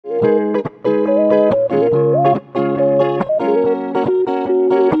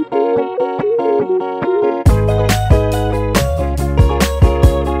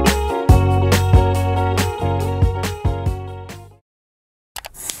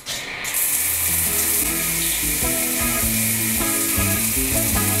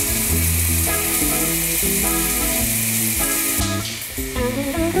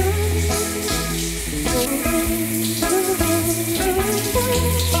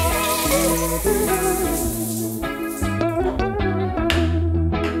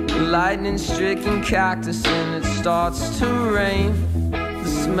Lightning-stricken cactus and it starts to rain. The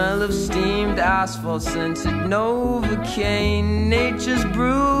smell of steamed asphalt, scented Novocaine. Nature's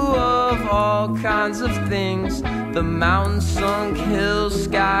brew of all kinds of things. The mountain sunk hills,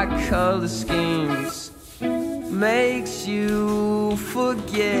 sky color schemes. Makes you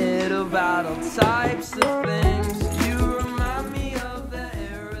forget about all types of things. You remind me of the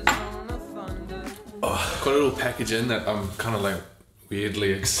Arizona thunder. Oh, got a little package in that I'm kind of like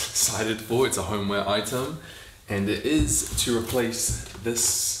weirdly excited for. It's a homeware item, and it is to replace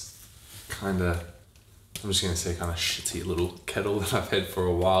this kind of, I'm just gonna say kind of shitty little kettle that I've had for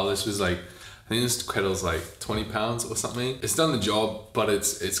a while. This was like, I think this kettle's like 20 pounds or something. It's done the job, but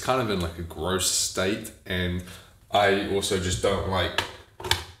it's kind of in like a gross state, and I also just don't like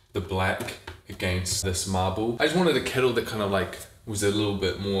the black against this marble. I just wanted a kettle that kind of like was a little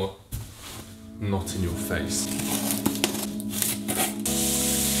bit more not in your face.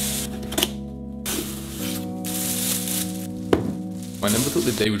 I never thought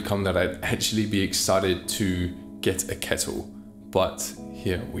the day would come that I'd actually be excited to get a kettle, but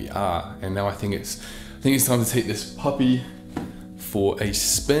here we are. And now I think it's time to take this puppy for a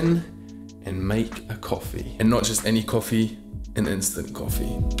spin and make a coffee. And not just any coffee, an instant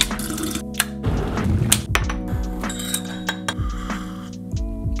coffee.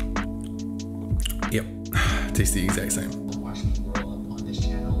 Yep, tastes the exact same. Watch me grow up on this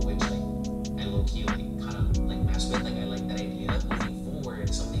channel, which like I low-key kind of mess with. I like that idea. Moving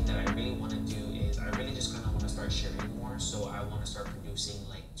forward, something that I really want to do is I really just kind of want to start sharing more. So I want to start producing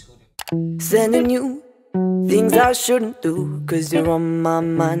like 2 different. Sending you things I shouldn't do, 'cause you're on my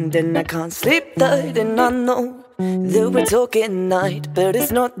mind and I can't sleep tight. And I know that we're talking night, but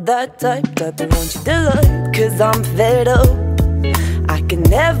it's not that type I want you to like. 'Cause I'm fed up, I can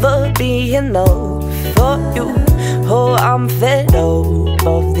never be enough for you. Oh, I'm fed up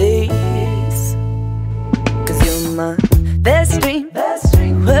of this, 'cause you're my best dream,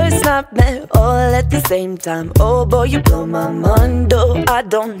 worst nightmare, all at the same time. Oh boy, you blow my mind. Oh, I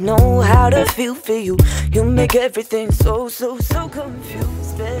don't know how to feel for you. You make everything so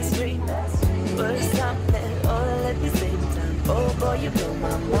confused. Best dream, worst nightmare, all at the same time. Oh boy, you blow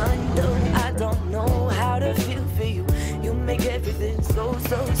my mind. Oh, I don't know how to feel for you. You make everything so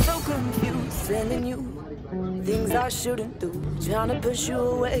confused. Sending you things I shouldn't do, trying to push you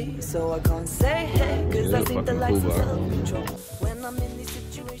away, so I can't say hey, 'cause I think the lights are self-control when I'm in these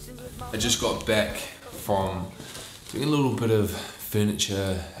situations with my... I just got back from doing a little bit of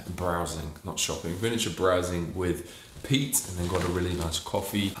furniture browsing, not shopping, furniture browsing with Pete, and then got a really nice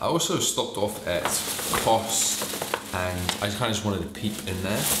coffee. I also stopped off at Cost, and I kind of just wanted to peep in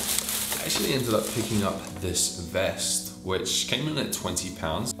there. I actually ended up picking up this vest, which came in at 20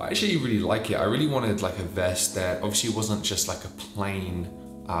 pounds. I actually really like it. I really wanted like a vest that obviously wasn't just like a plain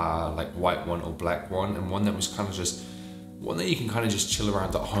like white one or black one, and one that was kind of just one that you can kind of just chill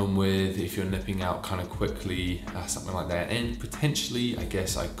around at home with if you're nipping out kind of quickly, something like that. And potentially, I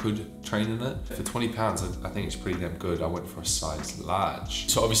guess I could train in it. For 20 pounds, I think it's pretty damn good. I went for a size large.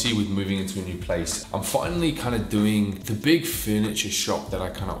 So obviously with moving into a new place, I'm finally kind of doing the big furniture shop that I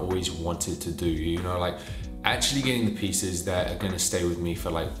kind of always wanted to do, you know, like actually getting the pieces that are going to stay with me for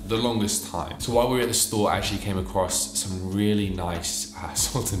like the longest time. So while we were at the store, I actually came across some really nice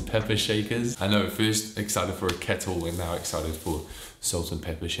salt and pepper shakers. I know, first excited for a kettle and now excited for salt and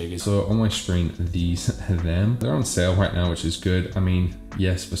pepper shakers. So on my screen, these are them. They're on sale right now, which is good. I mean,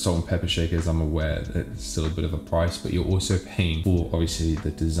 yes, for salt and pepper shakers, I'm aware that it's still a bit of a price, but you're also paying for obviously the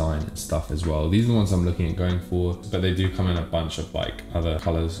design and stuff as well. These are the ones I'm looking at going for, but they do come in a bunch of like other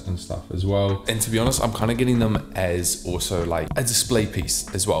colors and stuff as well. And to be honest, I'm kind of getting them as also like a display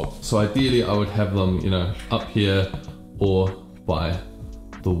piece as well. So ideally I would have them, you know, up here or by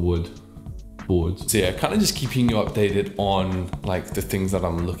the wood boards. So yeah, kind of just keeping you updated on like the things that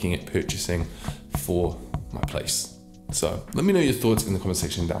I'm looking at purchasing for my place. So let me know your thoughts in the comment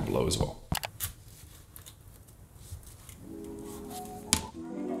section down below as well.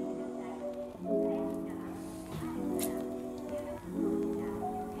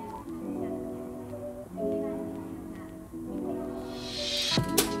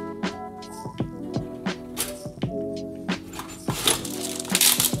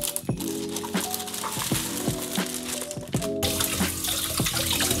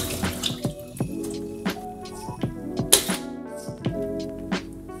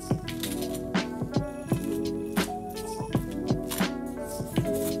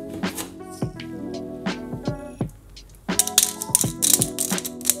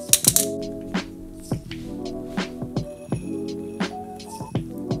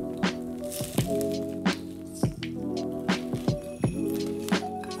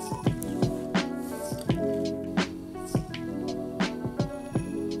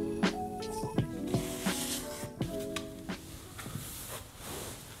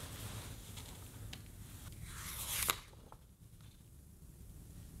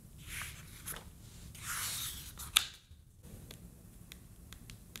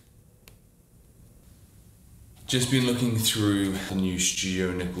 Just been looking through the new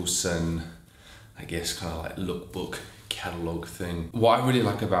Studio Nicholson, I guess kind of like lookbook catalog thing. What I really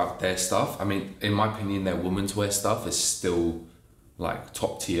like about their stuff, I mean, in my opinion, their women's wear stuff is still like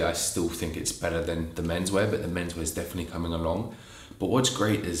top tier. I still think it's better than the menswear, but the menswear is definitely coming along. But what's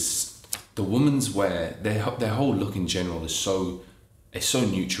great is the women's wear, their whole look in general is so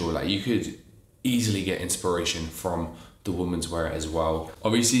neutral. Like you could easily get inspiration from the women's wear as well.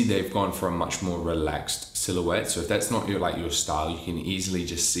 Obviously they've gone for a much more relaxed silhouette, so if that's not your style, you can easily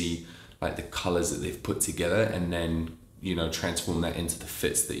just see like the colors that they've put together and then, you know, transform that into the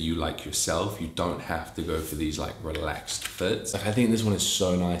fits that you like yourself. You don't have to go for these like relaxed fits. Like I think this one is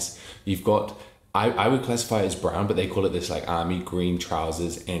so nice. You've got, I would classify it as brown, but they call it this like army green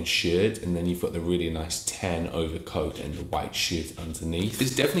trousers and shirt, and then you've got the really nice tan overcoat and the white shirt underneath.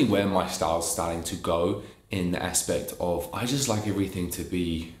 It's definitely where my style's starting to go, in the aspect of I just like everything to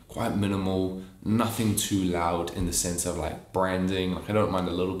be quite minimal, nothing too loud in the sense of like branding. Like I don't mind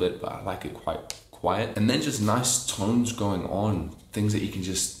a little bit, but I like it quite quiet. And then just nice tones going on, things that you can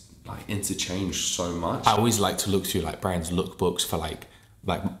just like interchange so much. I always like to look through like brands' lookbooks for like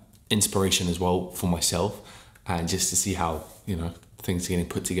inspiration as well for myself, and just to see how, you know, things are getting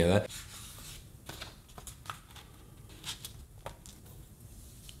put together.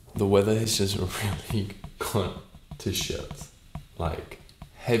 The weather is just really gone to shit. Like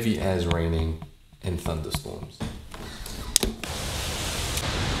heavy as raining and thunderstorms.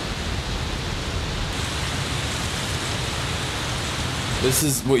 This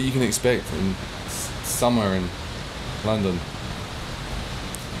is what you can expect in summer in London.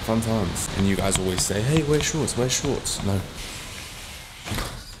 Fun times. And you guys always say, hey, wear shorts, wear shorts. No.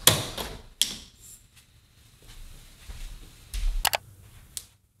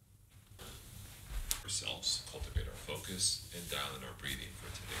 Ourselves, cultivate our focus, and dial in our breathing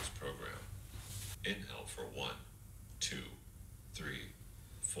for today's program. Inhale for 1, 2, 3,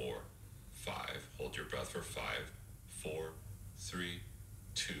 4, 5. Hold your breath for 5, 4, 3,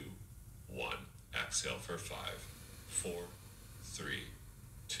 2, 1. Exhale for 5, 4, 3,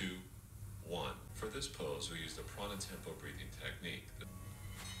 2, 1. For this pose, we use the prana tempo breathing technique.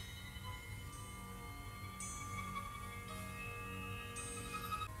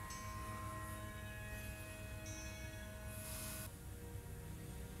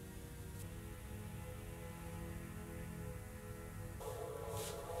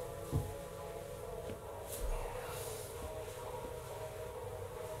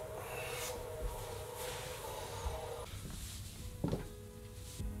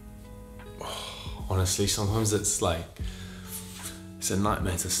 Honestly, sometimes it's a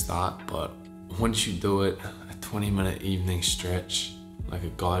nightmare to start, but once you do it, a 20-minute evening stretch, like a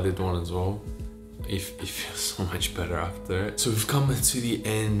guided one as well, you feel so much better after it. So we've come to the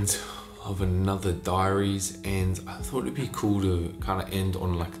end of another Diaries, and I thought it'd be cool to kind of end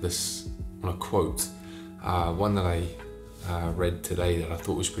on like this, on a quote. One that I read today that I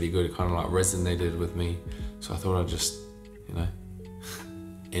thought was pretty good. It kind of like resonated with me, so I thought I'd just, you know,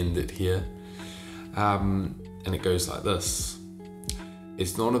 end it here. And it goes like this: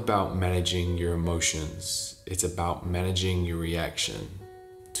 it's not about managing your emotions, it's about managing your reaction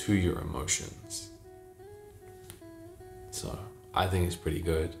to your emotions. So I think it's pretty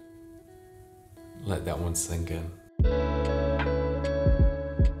good. Let that one sink in.